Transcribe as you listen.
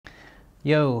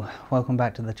Yo, welcome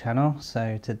back to the channel.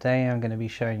 So today I'm going to be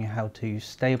showing you how to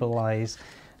stabilize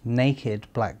naked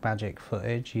Blackmagic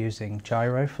footage using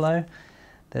Gyroflow.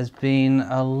 There's been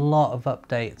a lot of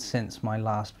updates since my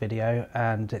last video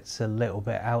and it's a little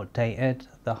bit outdated.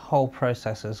 The whole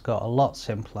process has got a lot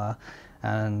simpler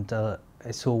and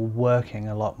it's all working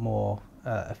a lot more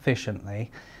efficiently.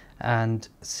 And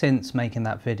since making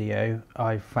that video,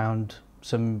 I've found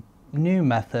some new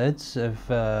methods of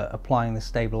applying the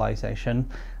stabilization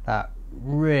that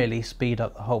really speed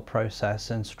up the whole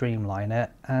process and streamline it,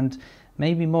 and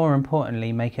maybe more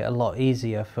importantly make it a lot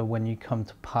easier for when you come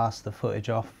to pass the footage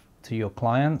off to your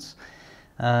clients.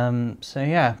 So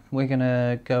yeah, we're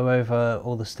gonna go over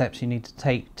all the steps you need to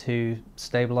take to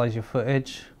stabilize your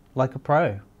footage like a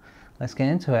pro. Let's get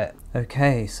into it.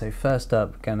 Okay, so first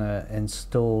up, gonna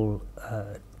install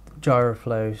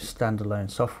Gyroflow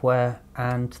standalone software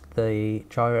and the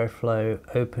Gyroflow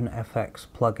OpenFX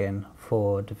plugin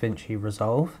for DaVinci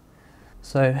Resolve.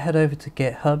 So head over to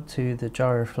GitHub to the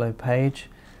Gyroflow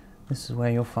page. This is where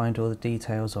you'll find all the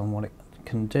details on what it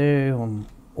can do, on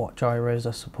what gyros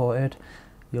are supported.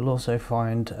 You'll also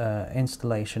find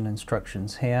installation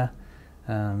instructions here.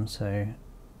 So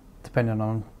depending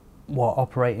on what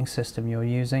operating system you're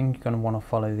using, you're going to want to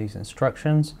follow these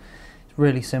instructions. It's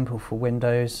really simple for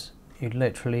Windows. You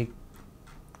literally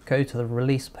go to the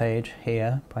release page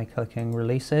here by clicking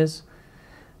releases,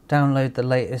 download the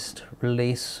latest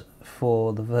release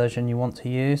for the version you want to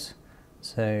use.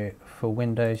 So for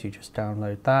Windows you just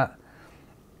download that,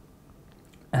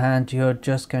 and you're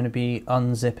just going to be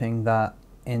unzipping that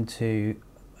into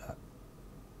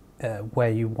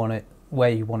where you want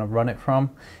to run it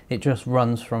from. It just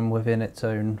runs from within its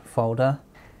own folder.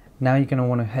 Now you're going to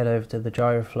want to head over to the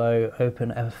Gyroflow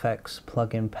OpenFX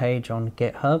plugin page on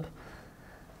GitHub,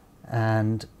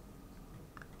 and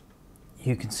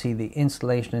you can see the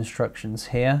installation instructions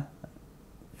here.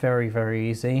 Very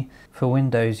easy. For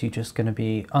Windows you're just going to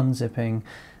be unzipping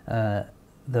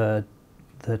the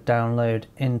download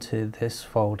into this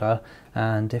folder,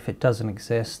 and if it doesn't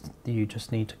exist you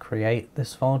just need to create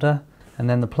this folder, and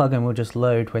then the plugin will just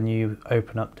load when you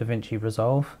open up DaVinci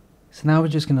Resolve. So now we're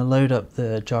just going to load up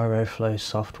the Gyroflow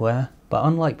software, but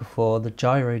unlike before, the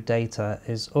gyro data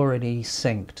is already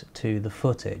synced to the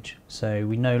footage, so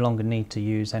we no longer need to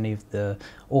use any of the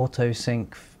auto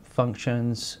sync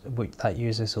functions that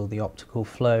uses all the optical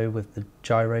flow with the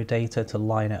gyro data to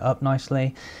line it up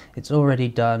nicely. It's already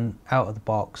done out of the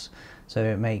box, so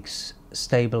it makes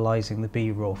stabilizing the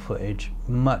B-roll footage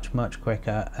much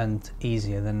quicker and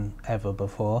easier than ever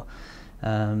before.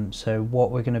 So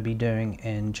what we're going to be doing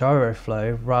in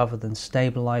Gyroflow, rather than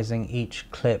stabilizing each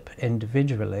clip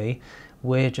individually,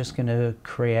 we're just going to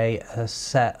create a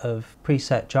set of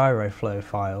preset Gyroflow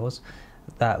files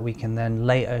that we can then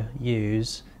later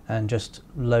use and just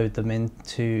load them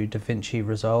into DaVinci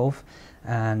Resolve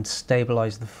and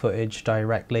stabilize the footage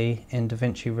directly in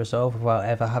DaVinci Resolve without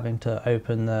ever having to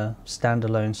open the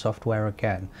standalone software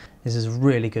again. This is a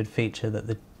really good feature that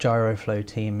the Gyroflow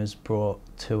team has brought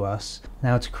to us.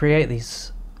 Now, to create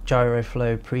these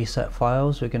Gyroflow preset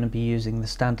files, we're going to be using the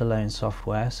standalone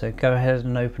software. So go ahead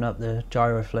and open up the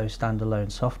Gyroflow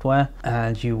standalone software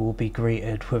and you will be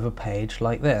greeted with a page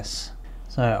like this.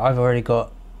 So I've already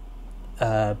got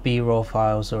B-roll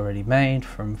files already made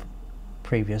from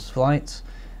previous flights.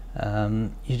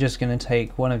 You're just going to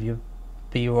take one of your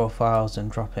B-roll files and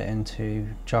drop it into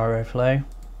Gyroflow,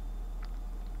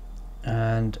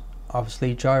 and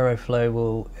obviously Gyroflow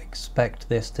will expect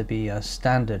this to be a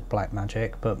standard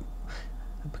Blackmagic, but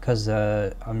because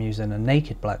I'm using a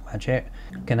naked Blackmagic,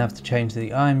 I'm going to have to change the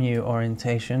IMU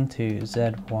orientation to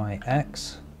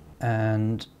ZYX,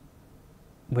 and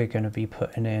we're going to be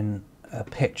putting in a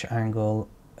pitch angle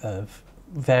of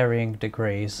varying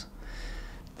degrees.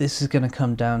 This is going to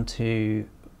come down to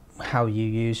how you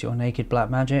use your naked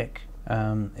Blackmagic.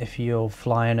 If you're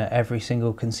flying at every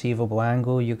single conceivable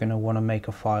angle, you're going to want to make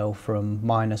a file from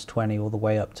 -20 all the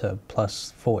way up to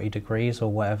 +40 degrees,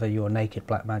 or whatever your naked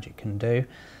Blackmagic can do.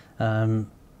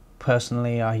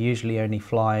 Personally, I usually only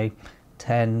fly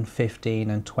 10, 15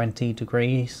 and 20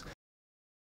 degrees.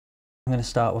 I'm going to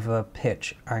start with a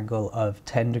pitch angle of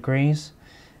 10 degrees.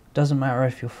 Doesn't matter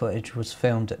if your footage was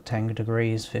filmed at 10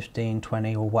 degrees, 15,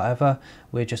 20 or whatever,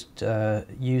 we're just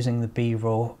using the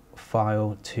B-roll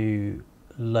file to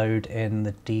load in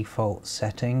the default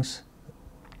settings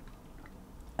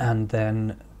and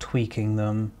then tweaking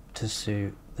them to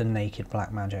suit the naked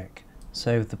Blackmagic.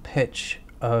 So the pitch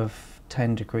of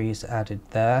 10 degrees added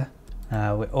there.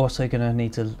 We're also going to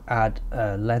need to add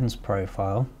a lens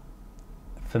profile.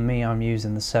 For me, I'm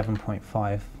using the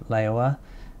 7.5 layover,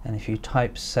 and if you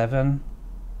type 7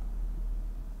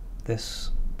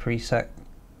 this preset,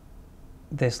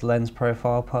 this lens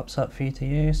profile pops up for you to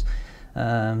use.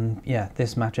 Yeah,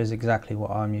 this matches exactly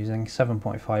what I'm using,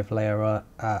 7.5 layer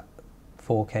at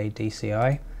 4K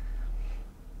DCI.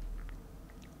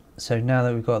 So now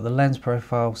that we've got the lens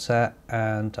profile set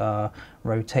and our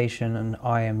rotation and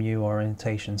IMU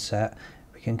orientation set,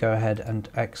 we can go ahead and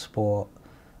export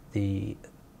the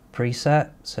preset.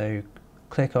 So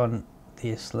click on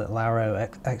this little arrow,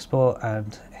 export,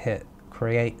 and hit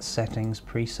create settings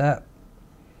preset.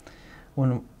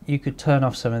 You could turn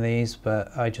off some of these,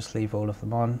 but I just leave all of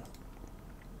them on,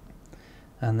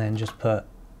 and then just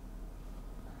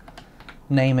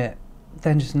name it.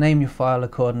 Then just name your file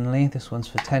accordingly. This one's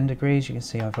for 10 degrees. You can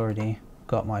see I've already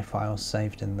got my files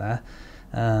saved in there.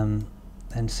 And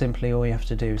simply all you have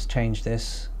to do is change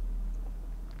this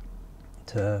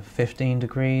to 15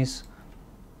 degrees.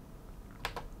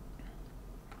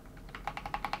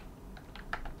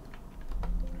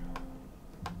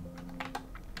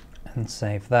 And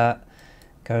save that.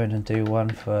 Go in and do one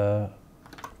for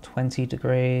 20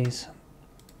 degrees.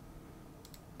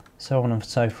 So on and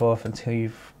so forth until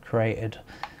you've created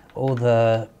all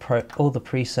the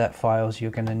preset files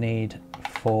you're going to need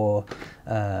for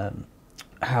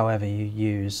however you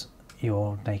use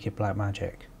your Naked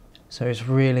Blackmagic. So it's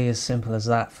really as simple as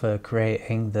that for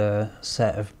creating the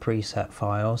set of preset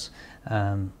files,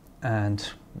 and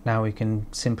now we can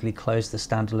simply close the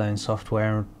standalone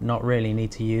software and not really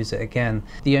need to use it again.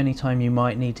 The only time you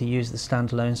might need to use the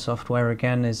standalone software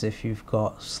again is if you've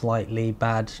got slightly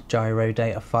bad gyro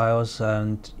data files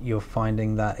and you're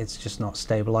finding that it's just not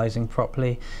stabilizing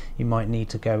properly. You might need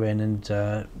to go in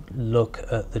and look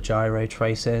at the gyro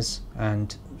traces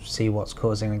and see what's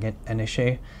causing an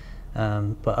issue.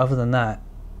 But other than that,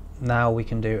 now we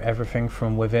can do everything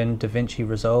from within DaVinci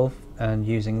Resolve and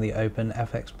using the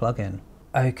OpenFX plugin.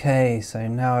 Okay, so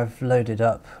now I've loaded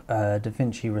up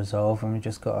DaVinci Resolve and we've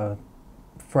just got a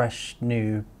fresh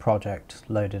new project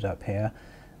loaded up here,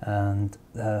 and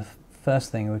the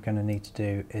first thing we're going to need to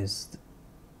do is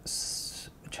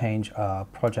change our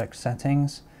project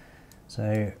settings.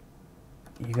 So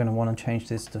you're going to want to change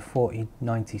this to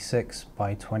 4096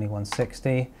 by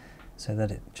 2160 so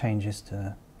that it changes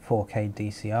to 4K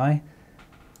DCI.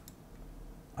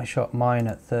 I shot mine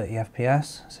at 30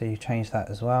 FPS, so you change that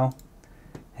as well.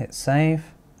 Hit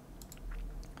save.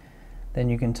 Then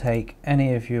you can take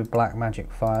any of your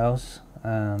Blackmagic files,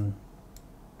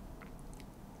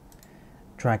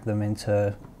 drag them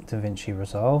into DaVinci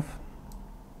Resolve,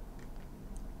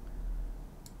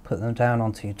 put them down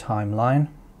onto your timeline.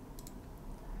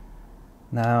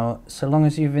 Now, so long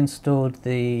as you've installed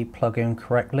the plugin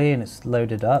correctly and it's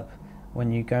loaded up,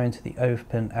 when you go into the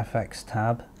OpenFX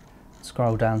tab,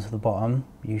 scroll down to the bottom,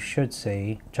 you should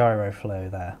see Gyroflow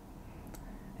there.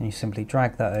 And you simply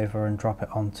drag that over and drop it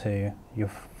onto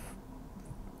your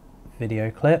video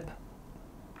clip.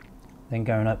 Then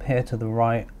going up here to the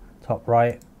right, top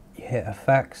right, you hit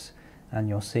effects and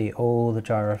you'll see all the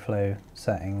Gyroflow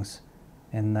settings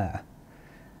in there.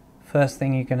 First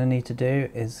thing you're going to need to do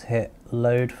is hit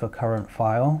load for current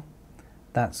file.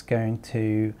 That's going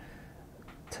to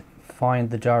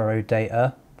find the gyro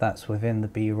data that's within the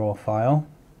BRAW file.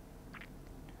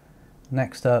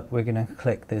 Next up, we're going to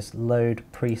click this load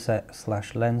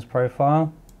preset / lens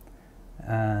profile,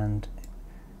 and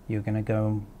you're going to go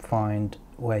and find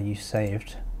where you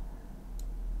saved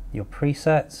your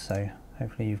presets. So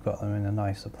hopefully you've got them in a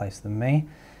nicer place than me.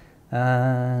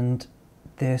 And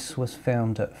this was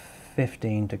filmed at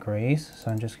 15 degrees,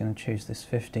 so I'm just going to choose this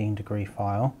 15 degree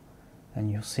file, and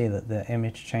you'll see that the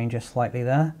image changes slightly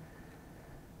there.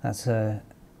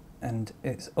 And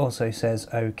it also says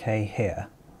OK here.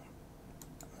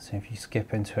 So if you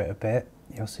skip into it a bit,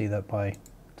 you'll see that by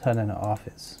turning it off,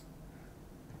 it's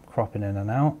cropping in and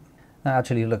out. That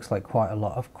actually looks like quite a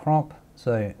lot of crop.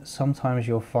 So sometimes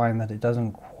you'll find that it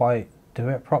doesn't quite do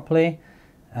it properly,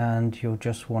 and you'll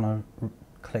just want to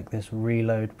click this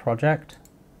reload project.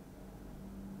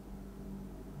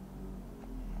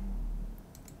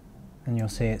 And you'll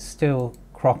see it's still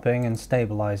cropping and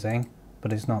stabilizing,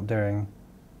 but it's not doing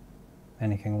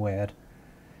anything weird.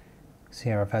 So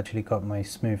here I've actually got my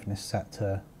smoothness set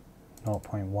to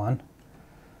 0.1.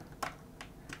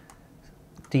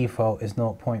 Default is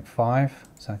 0.5,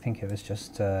 so I think it was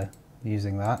just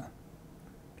using that.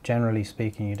 Generally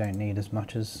speaking, you don't need as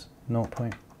much as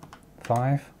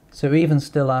 0.5. So even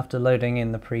still after loading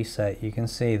in the preset, you can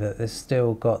see that there's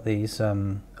still got these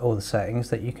all the settings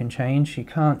that you can change. You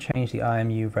can't change the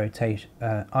IMU rotation,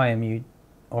 IMU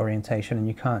orientation, and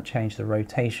you can't change the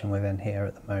rotation within here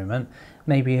at the moment.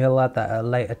 Maybe he'll add that at a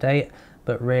later date,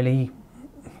 but really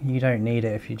you don't need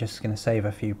it if you're just going to save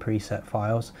a few preset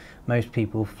files. Most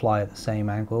people fly at the same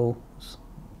angles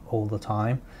all the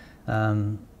time,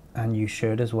 and you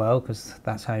should as well, because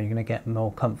that's how you're going to get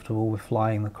more comfortable with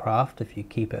flying the craft, if you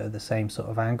keep it at the same sort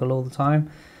of angle all the time.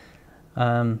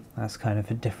 That's kind of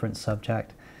a different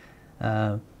subject,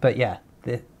 but yeah,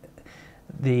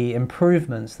 the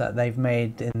improvements that they've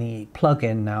made in the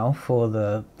plugin now for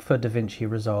DaVinci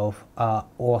Resolve are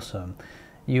awesome.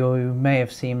 You may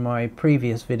have seen my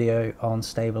previous video on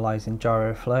stabilizing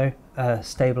Gyroflow,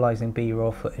 stabilizing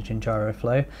B-roll footage in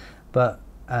Gyroflow,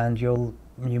 and you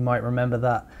might remember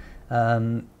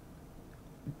that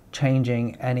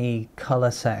changing any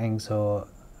color settings or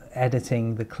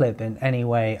editing the clip in any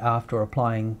way after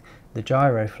applying the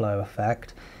Gyroflow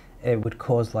effect, it would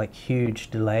cause like huge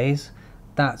delays.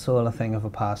 That's all a thing of the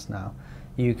past now.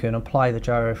 You can apply the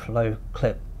Gyroflow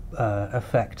clip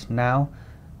effect now,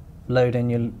 load in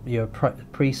your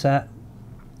preset,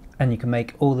 and you can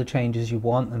make all the changes you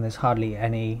want, and there's hardly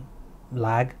any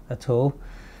lag at all.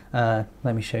 Let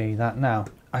me show you that now.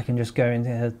 I can just go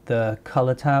into the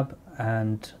color tab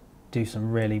and do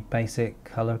some really basic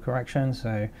color correction.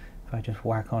 So if I just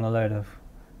whack on a load of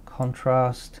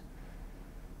contrast,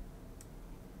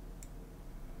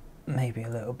 maybe a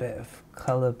little bit of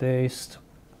color boost.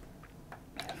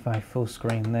 If I full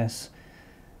screen this,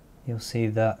 you'll see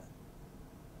that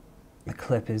the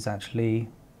clip is actually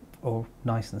all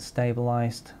nice and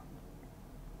stabilized.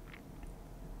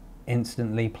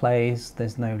 Instantly plays,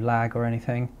 there's no lag or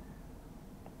anything.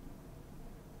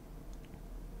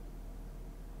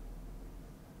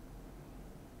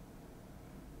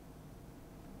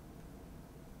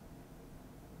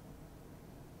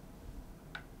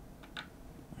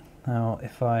 Now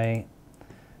if I,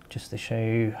 just to show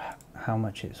you how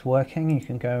much it's working, you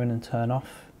can go in and turn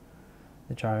off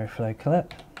the Gyroflow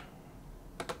clip.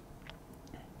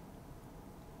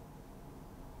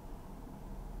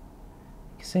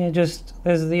 You see,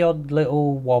 there's the odd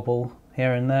little wobble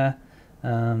here and there.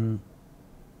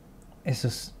 It's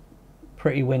a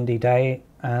pretty windy day,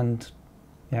 and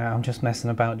yeah, I'm just messing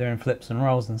about doing flips and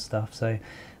rolls and stuff, so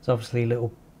it's obviously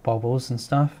little bobbles and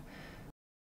stuff.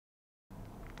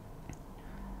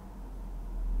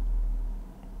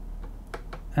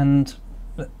 And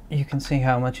you can see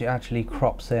how much it actually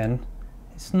crops in.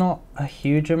 It's not a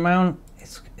huge amount,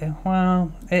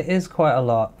 well, it is quite a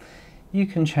lot. You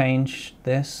can change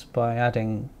this by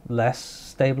adding less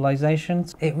stabilization.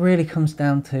 It really comes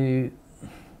down to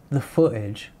the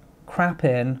footage. Crap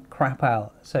in, crap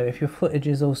out. So if your footage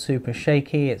is all super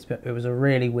shaky, it was a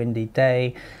really windy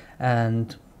day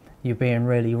and you're being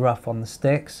really rough on the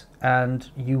sticks, and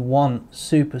you want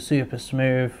super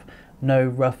smooth, no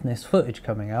roughness footage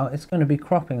coming out, it's going to be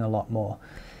cropping a lot more.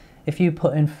 If you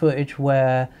put in footage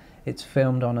where it's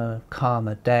filmed on a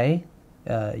calmer day,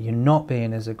 you're not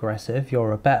being as aggressive,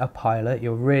 you're a better pilot,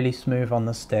 you're really smooth on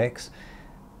the sticks,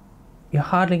 you're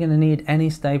hardly going to need any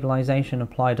stabilization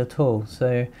applied at all.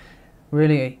 So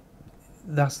really,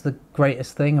 that's the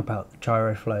greatest thing about the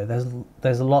Gyroflow.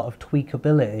 There's a lot of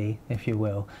tweakability, if you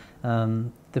will.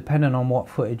 Depending on what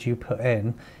footage you put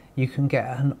in, you can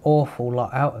get an awful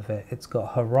lot out of it. It's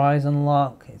got horizon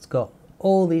lock, it's got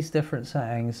all these different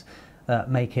settings that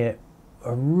make it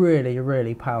a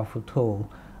really powerful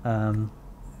tool.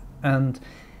 And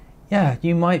yeah,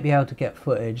 you might be able to get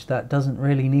footage that doesn't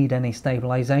really need any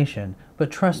stabilization,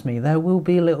 but trust me, there will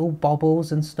be little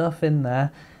bobbles and stuff in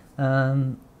there,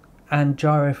 and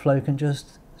Gyroflow can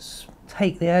just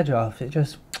take the edge off. It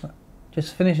just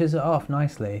finishes it off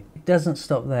nicely. It doesn't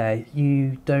stop there.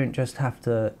 You don't just have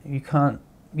to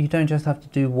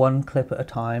do one clip at a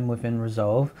time within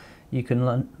Resolve. You can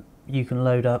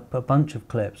load up a bunch of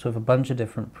clips with a bunch of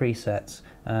different presets,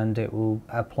 and it will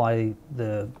apply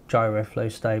the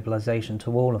Gyroflow stabilization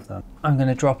to all of them. I'm going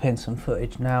to drop in some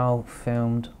footage now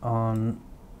filmed on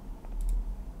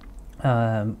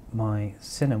my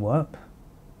Cinewarp.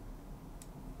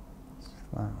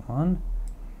 That one.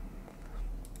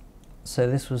 So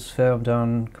this was filmed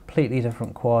on completely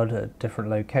different quad at a different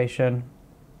location,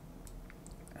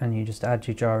 and you just add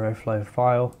your Gyroflow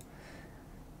file,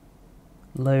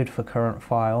 load for current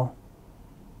file,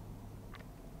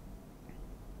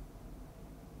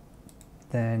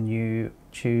 then you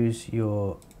choose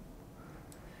your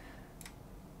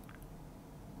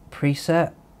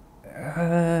preset.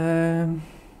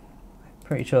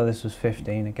 Pretty sure this was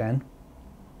 15 again,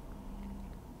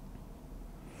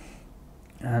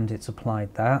 and it's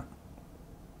applied that.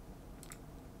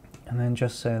 And then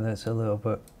just so that it's a little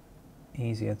bit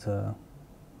easier to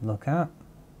look at,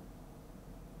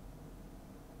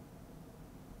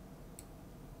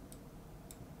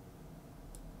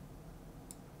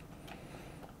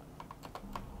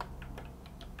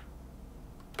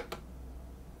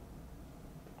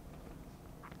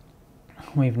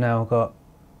 we've now got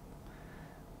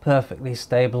perfectly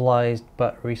stabilized,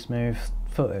 buttery smooth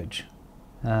footage.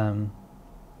 As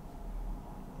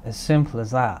simple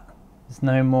as that. There's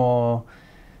no more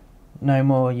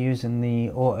using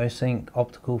the auto sync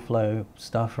optical flow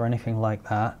stuff or anything like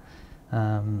that.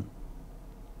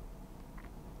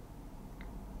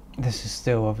 This is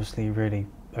still obviously really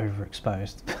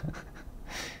overexposed.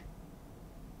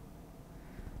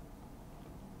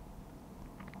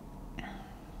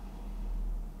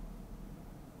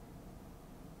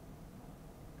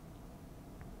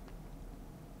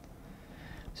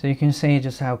 So you can see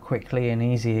just how quickly and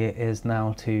easy it is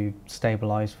now to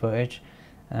stabilize footage,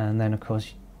 and then of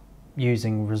course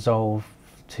using Resolve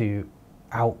to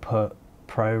output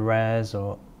ProRes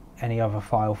or any other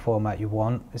file format you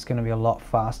want. It's going to be a lot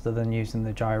faster than using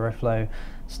the Gyroflow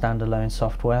standalone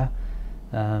software,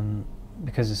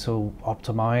 because it's all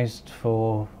optimized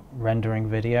for rendering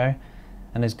video.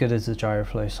 And as good as the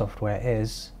Gyroflow software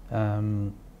is,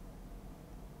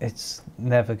 it's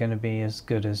never going to be as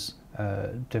good as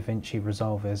DaVinci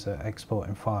Resolve is at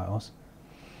exporting files.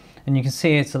 And you can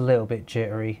see it's a little bit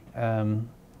jittery.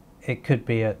 It could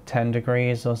be at 10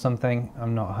 degrees or something,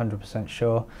 I'm not 100%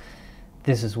 sure.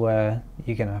 This is where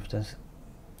you're going to have to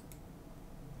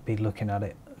be looking at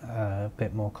it a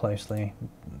bit more closely,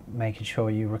 making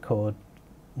sure you record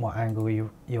what angle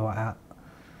you are at.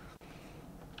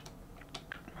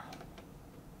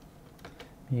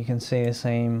 You can see the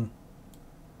same,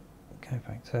 go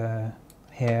back to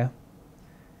here,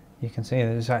 you can see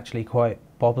that it's actually quite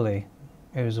bobbly.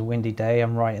 It was a windy day,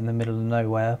 I'm right in the middle of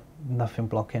nowhere, nothing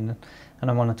blocking, and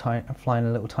I'm flying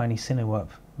a little tiny Cinewup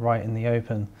right in the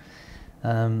open.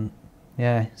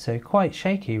 Yeah, so quite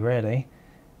shaky really.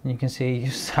 You can see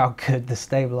just how good the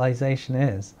stabilization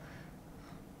is.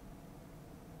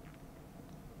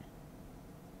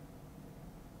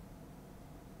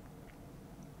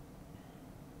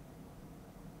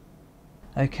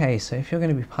 Okay, so if you're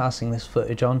going to be passing this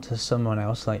footage on to someone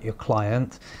else, like your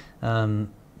client,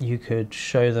 you could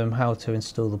show them how to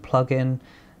install the plugin,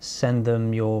 send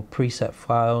them your preset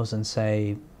files and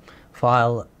say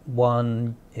file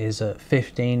 1 is at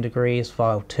 15 degrees,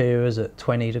 file 2 is at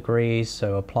 20 degrees,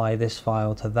 so apply this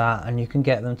file to that, and you can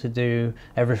get them to do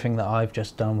everything that I've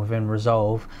just done within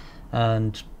Resolve,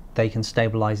 and they can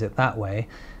stabilize it that way.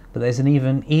 But there's an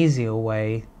even easier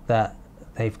way that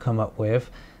they've come up with,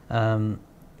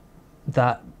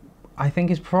 that I think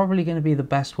is probably going to be the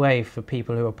best way for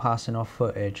people who are passing off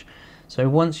footage. So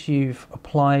once you've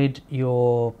applied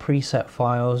your preset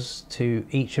files to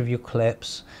each of your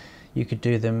clips, you could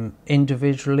do them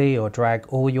individually or drag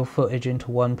all your footage into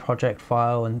one project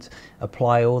file and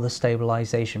apply all the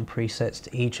stabilization presets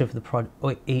to each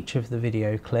of the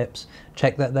video clips.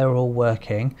 Check that they're all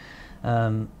working.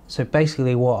 So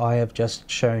basically what I have just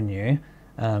shown you,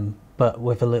 but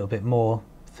with a little bit more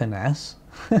finesse.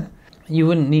 You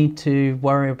wouldn't need to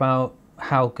worry about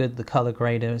how good the color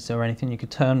grade is or anything. You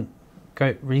could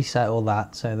reset all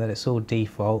that so that it's all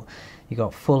default. You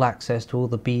got full access to all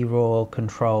the B-raw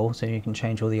control, so you can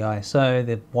change all the ISO,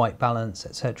 the white balance,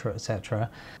 etc, etc.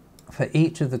 For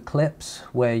each of the clips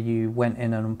where you went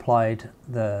in and applied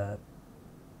the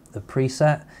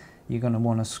preset, you're going to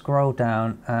want to scroll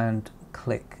down and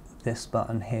click this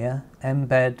button here,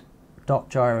 embed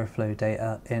 .gyroflow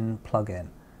data in plugin.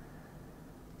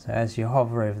 So as you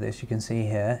hover over this, you can see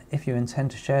here, if you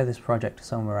intend to share this project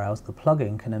somewhere else, the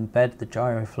plugin can embed the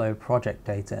Gyroflow project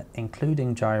data,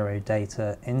 including gyro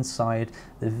data, inside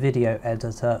the video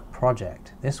editor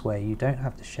project. This way you don't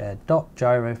have to share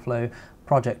 .gyroflow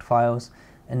project files,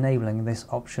 enabling this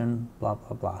option, blah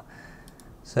blah blah.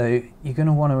 So you're going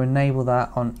to want to enable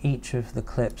that on each of the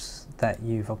clips that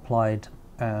you've applied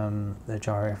the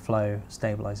Gyroflow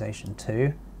stabilization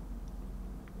to.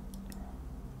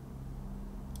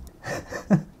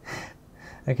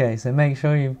 Okay, so make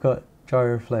sure you've got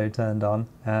Gyroflow turned on,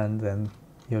 and then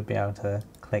you'll be able to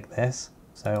click this.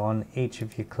 So on each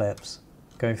of your clips,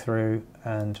 go through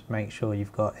and make sure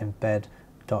you've got embed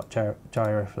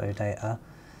 .gyroflow data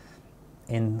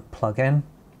in plugin.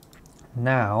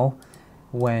 Now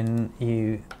when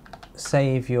you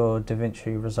save your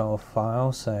DaVinci Resolve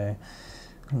file, so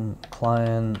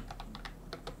client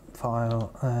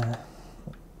file,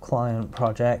 client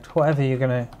project, whatever you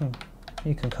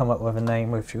can come up with a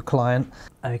name with your client.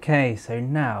 Okay, so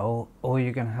now all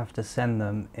you're going to have to send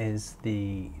them is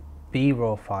the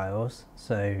B-raw files,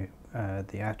 so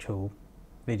the actual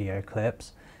video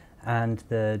clips, and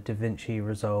the DaVinci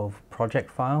Resolve project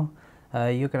file.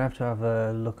 You're going to have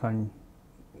a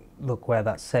look where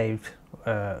that's saved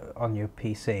on your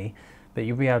PC, but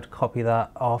you'll be able to copy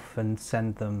that off and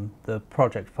send them the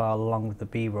project file along with the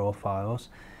B-raw files.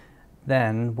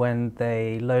 Then when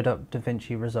they load up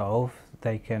DaVinci Resolve,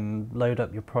 they can load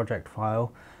up your project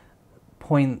file,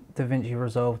 point DaVinci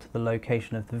Resolve to the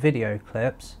location of the video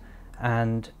clips,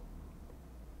 and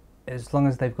as long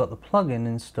as they've got the plugin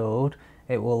installed,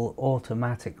 it will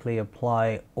automatically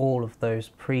apply all of those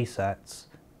presets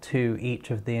to each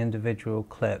of the individual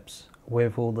clips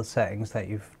with all the settings that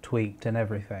you've tweaked and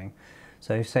everything.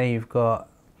 So say you've got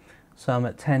some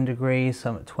at 10 degrees,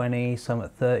 some at 20, some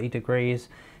at 30 degrees,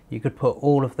 you could put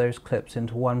all of those clips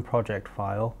into one project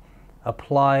file,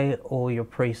 apply all your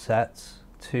presets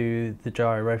to the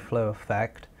Gyroflow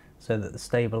effect so that the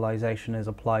stabilization is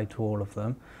applied to all of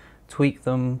them, tweak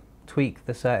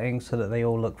the settings so that they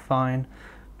all look fine,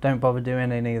 don't bother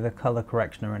doing any of the color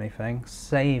correction or anything,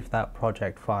 save that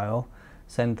project file,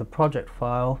 send the project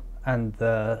file and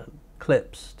the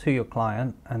clips to your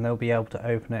client, and they'll be able to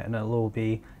open it and it'll all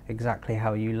be exactly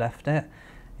how you left it,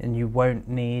 and you won't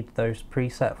need those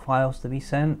preset files to be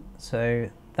sent. So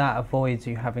that avoids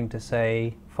you having to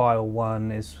say file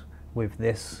 1 is with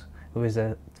this, it was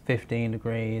at 15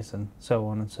 degrees and so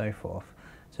on and so forth.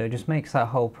 So it just makes that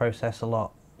whole process a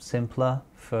lot simpler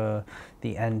for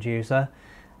the end user.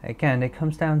 Again, it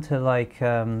comes down to like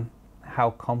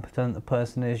how competent the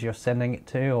person is you're sending it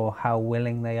to, or how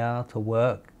willing they are to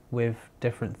work with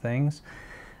different things.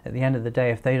 At the end of the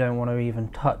day, if they don't want to even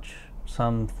touch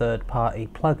some third-party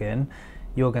plugin,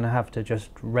 you're going to have to just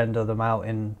render them out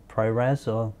in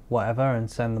ProRes or whatever and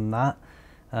send them that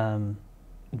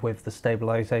with the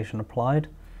stabilization applied.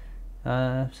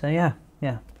 So yeah,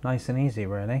 nice and easy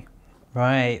really.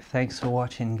 Right, thanks for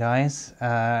watching guys.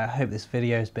 I hope this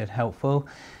video has been helpful.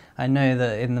 I know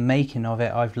that in the making of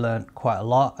it I've learnt quite a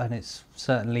lot, and it's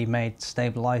certainly made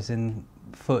stabilizing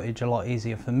footage a lot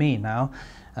easier for me now.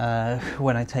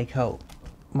 When I take out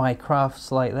my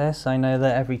crafts like this, I know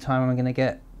that every time I'm going to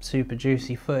get super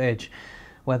juicy footage,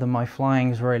 whether my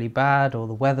flying's really bad or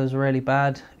the weather's really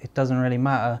bad, it doesn't really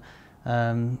matter.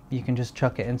 You can just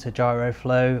chuck it into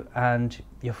Gyroflow and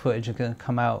your footage is going to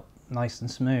come out nice and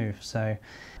smooth. So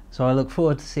I look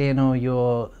forward to seeing all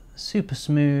your super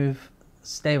smooth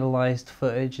stabilized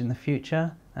footage in the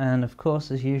future, and of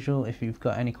course, as usual, if you've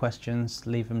got any questions,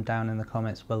 leave them down in the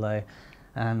comments below,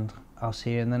 and I'll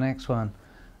see you in the next one.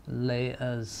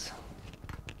 Laters.